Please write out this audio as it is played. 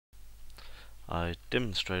I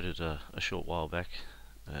demonstrated a short while back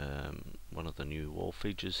one of the new wall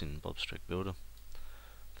features in Bobstrack Builder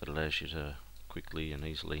that allows you to quickly and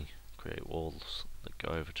easily create walls that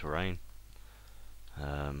go over terrain.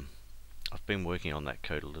 I've been working on that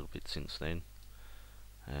code a little bit since then,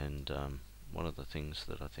 and one of the things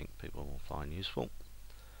that I think people will find useful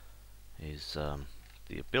is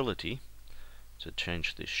the ability to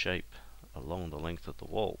change this shape along the length of the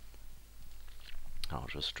wall. I'll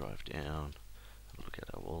just drive down and look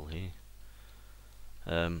at our wall here.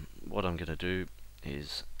 What I'm going to do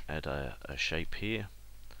is add a shape here.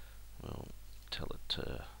 We'll tell it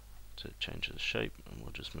to change the shape, and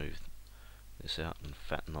we'll just move this out and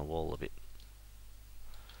fatten the wall a bit.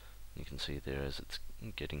 You can see there, as it's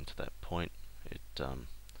getting to that point, it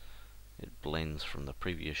blends from the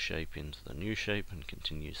previous shape into the new shape and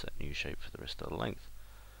continues that new shape for the rest of the length.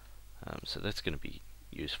 So that's going to be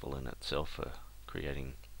useful in itself for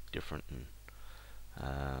creating different and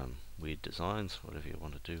weird designs, whatever you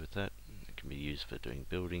want to do with that. It can be used for doing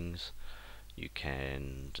buildings. You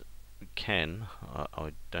can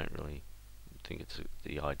I don't really think it's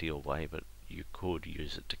the ideal way, but you could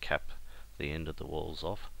use it to cap the end of the walls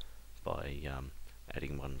off by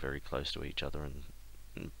adding one very close to each other and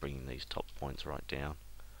bringing these top points right down.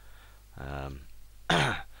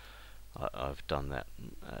 I've done that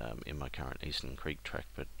in my current Eastern Creek track,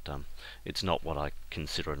 but it's not what I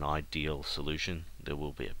consider an ideal solution. There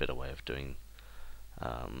will be a better way of doing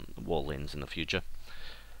wall ends in the future.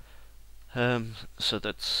 So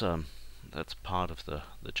that's part of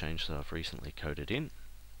the change that I've recently coded in.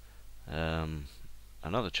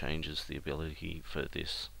 Another change is the ability for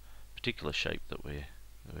this particular shape that we're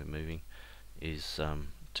moving is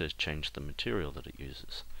to change the material that it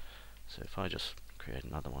uses. So if I just create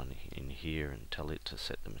another one in here and tell it to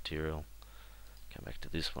set the material, come back to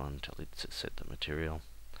this one, tell it to set the material,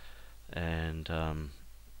 and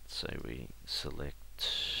say we select,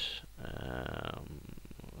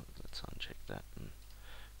 let's uncheck that and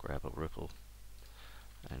grab a ripple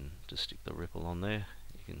and just stick the ripple on there.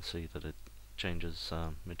 You can see that it changes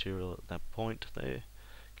material at that point there,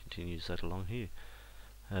 continues that along here.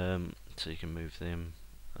 So you can move them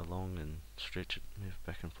along and stretch it, move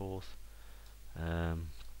back and forth.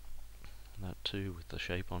 That too with the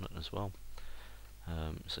shape on it as well.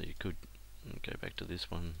 So you could go back to this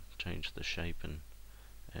one, change the shape and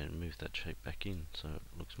move that shape back in so it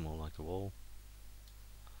looks more like a wall.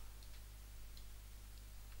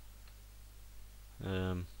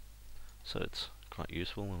 So it's quite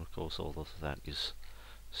useful, and of course all of that is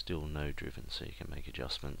still node driven, so you can make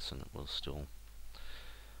adjustments and it will still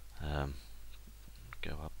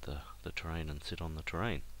go up the terrain and sit on the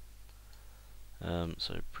terrain.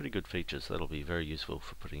 So pretty good features. That'll be very useful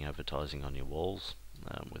for putting advertising on your walls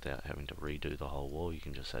without having to redo the whole wall. You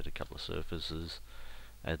can just add a couple of surfaces,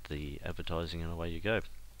 add the advertising, and away you go.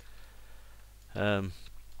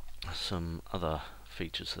 Some other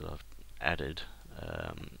features that I've added,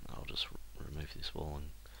 I'll just remove this wall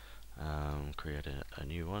and create a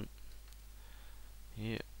new one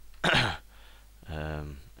here.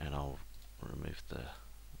 And I'll remove the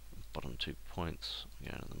bottom 2 points,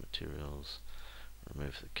 go to the materials,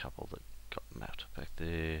 remove the couple that got mapped back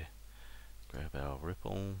there, grab our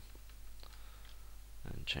ripple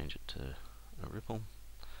and change it to a ripple.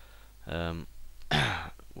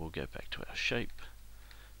 We'll go back to our shape,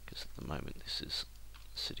 because at the moment this is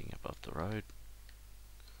sitting above the road,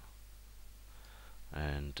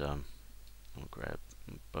 and we'll grab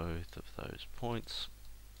both of those points,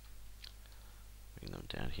 bring them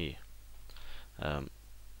down here.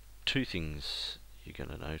 Two things you're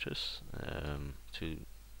going to notice, two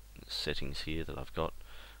settings here that I've got,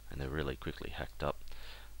 and they're really quickly hacked up.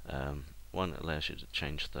 One allows you to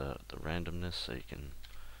change the randomness, so you can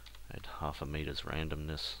add 0.5 meters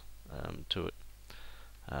randomness to it,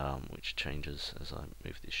 which changes as I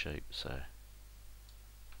move this shape, so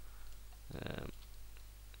it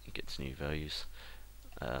gets new values.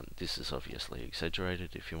 This is obviously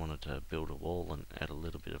exaggerated. If you wanted to build a wall and add a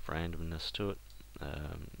little bit of randomness to it,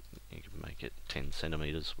 you can make it 10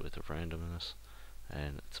 centimeters worth of randomness,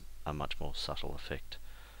 and it's a much more subtle effect.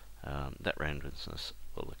 That randomness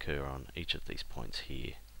will occur on each of these points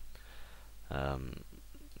here.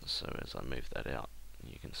 So as I move that out,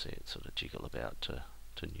 you can see it sort of jiggle about to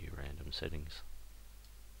new random settings.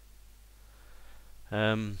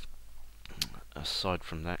 Aside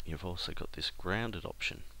from that, you've also got this grounded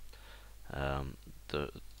option.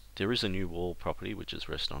 There is a new wall property which is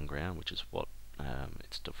rest on ground, which is what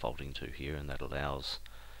it's defaulting to here, and that allows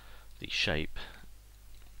the shape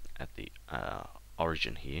at the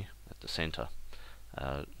origin here, at the center,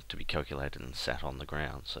 to be calculated and sat on the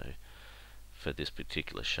ground. So for this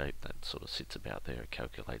particular shape that sort of sits about there, it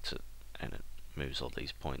calculates it and it moves all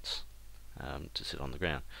these points to sit on the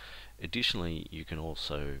ground. Additionally, you can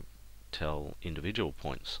also tell individual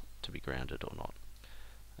points to be grounded or not.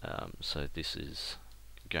 So this is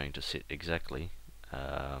going to sit exactly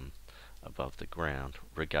above the ground,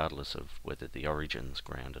 regardless of whether the origin's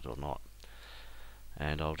grounded or not.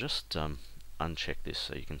 And I'll just uncheck this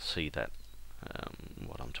so you can see that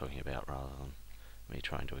what I'm talking about, rather than me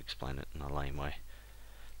trying to explain it in a lame way.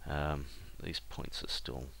 These points are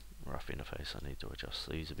still rough interface. I need to adjust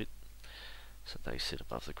these a bit so they sit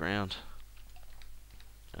above the ground.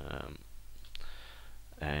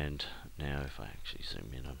 And now if I actually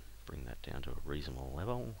zoom in and bring that down to a reasonable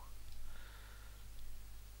level,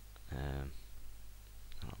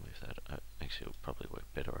 I'll move that. Actually, it'll probably work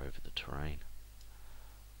better over the terrain.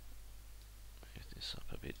 Move this up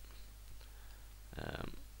a bit.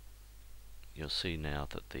 You'll see now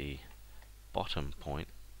that the bottom point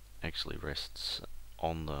actually rests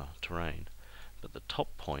on the terrain, but the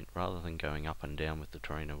top point, rather than going up and down with the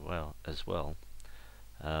terrain as well,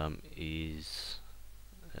 is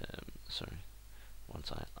sorry,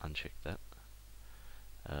 once I uncheck that,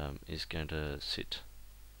 is going to sit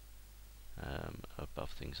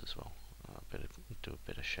above things as well. I'll better do a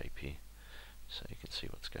better shape here so you can see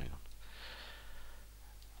what's going on.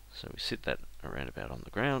 So we sit that around about on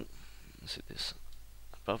the ground, sit this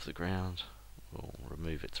above the ground. We'll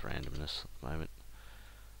remove its randomness at the moment,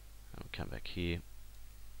 and we'll come back here.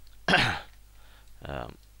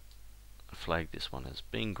 Flag this one as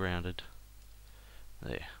being grounded.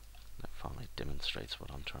 There, that finally demonstrates what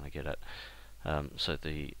I'm trying to get at. So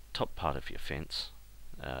the top part of your fence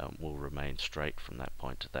will remain straight from that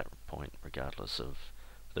point to that point, regardless of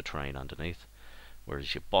the terrain underneath,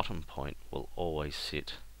 whereas your bottom point will always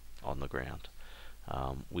sit on the ground,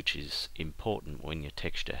 which is important when your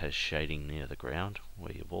texture has shading near the ground.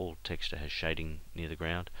 Where your wall texture has shading near the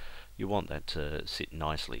ground, you want that to sit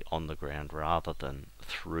nicely on the ground rather than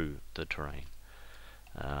through the terrain.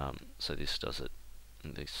 So this does it,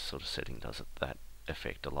 this sort of setting does it, that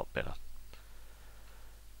effect a lot better.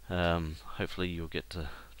 Hopefully you'll get the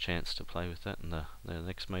chance to play with that in the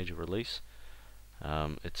next major release.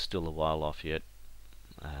 It's still a while off yet.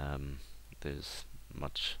 There's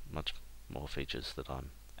much more features that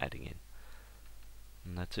I'm adding in.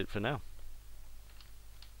 And that's it for now.